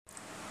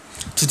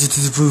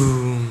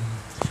Boom.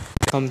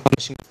 Welcome to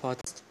Machine Guns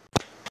Podcast.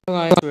 Hello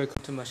guys,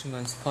 welcome to Machine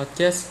Guns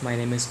Podcast. My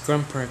name is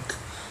Grumperk.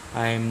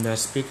 I'm the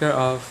speaker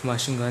of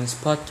Machine Guns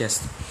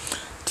Podcast.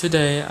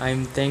 Today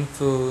I'm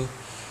thankful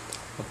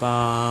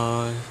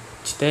about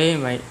today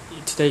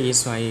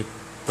is my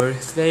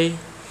birthday,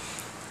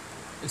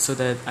 so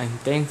that I'm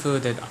thankful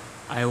that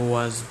I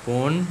was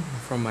born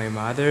from my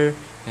mother,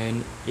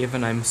 and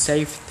even I'm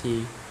safe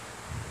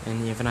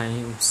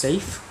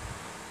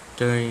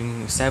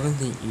during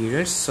 17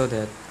 years, so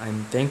that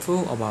I'm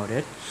thankful about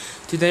it.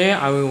 Today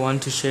I will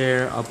want to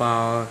share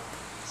about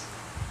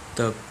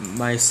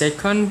my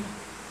second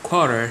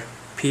quarter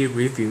peer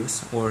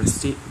reviews or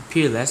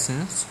peer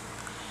lessons.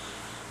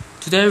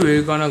 Today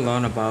we're gonna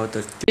learn about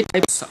the three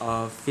types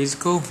of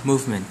physical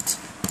movement.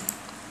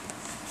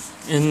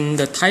 In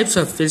the types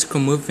of physical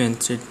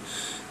movement,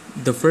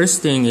 the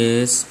first thing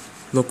is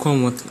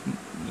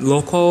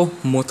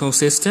locomotor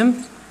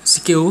system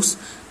skills.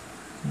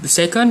 The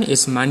second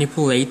is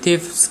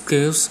manipulative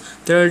skills.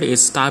 Third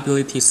is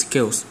stability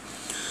skills.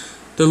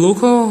 The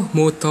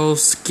locomotor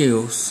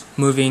skills,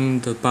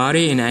 moving the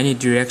body in any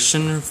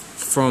direction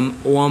from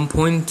one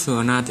point to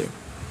another.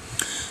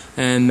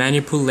 And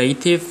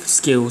manipulative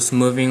skills,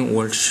 moving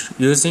or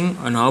using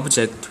an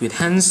object with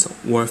hands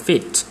or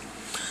feet.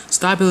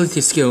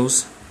 Stability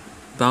skills,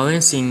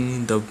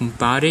 balancing the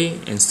body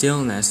in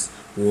stillness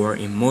or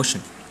in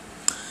motion.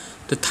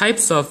 The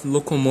types of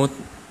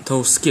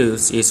locomotor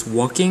skills is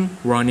walking,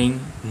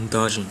 running, and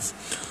dodging.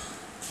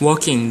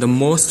 Walking, the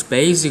most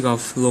basic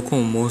of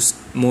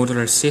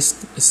locomotor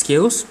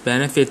skills.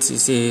 Benefits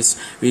is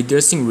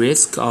reducing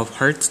risk of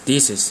heart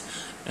disease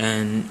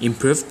and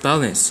improved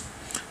balance.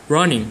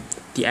 Running,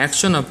 the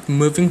action of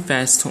moving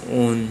fast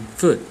on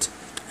foot,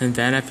 and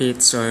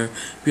benefits are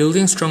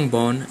building strong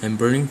bone and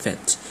burning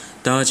fat.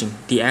 Dodging,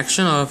 the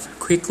action of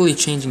quickly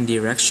changing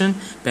direction.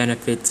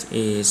 Benefits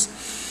is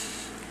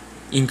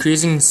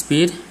increasing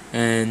speed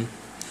and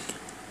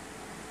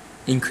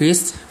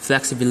increased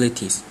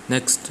flexibilities.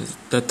 Next,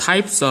 the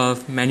types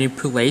of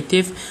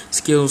manipulative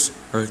skills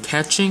are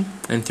catching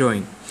and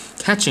throwing.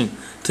 Catching,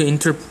 to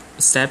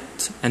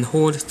intercept and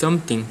hold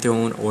something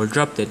thrown or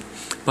dropped it.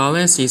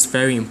 Balance is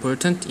very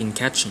important in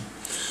catching.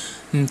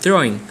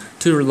 Throwing,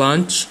 to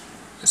launch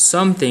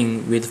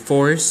something with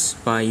force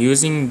by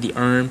using the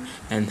arm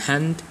and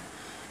hand.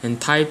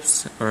 And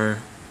types are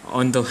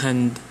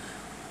underhand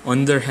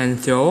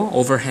throw,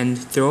 overhand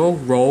throw,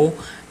 roll,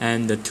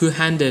 and the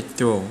two-handed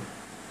throw.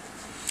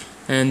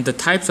 And the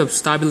types of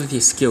stability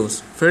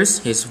skills.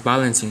 First is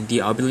balancing, the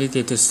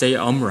ability to stay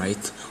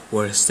upright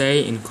or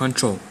stay in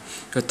control.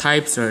 The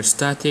types are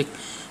static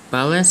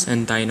balance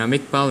and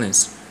dynamic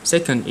balance.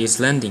 Second is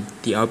landing,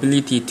 the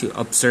ability to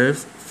observe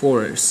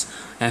force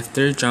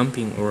after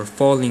jumping or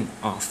falling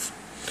off.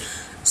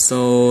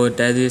 So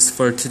that is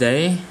for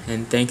today,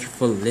 and thank you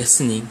for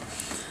listening.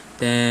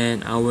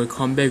 Then I will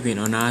come back with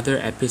another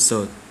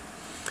episode.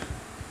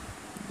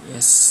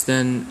 Yes,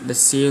 then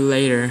let's see you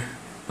later.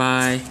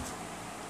 Bye.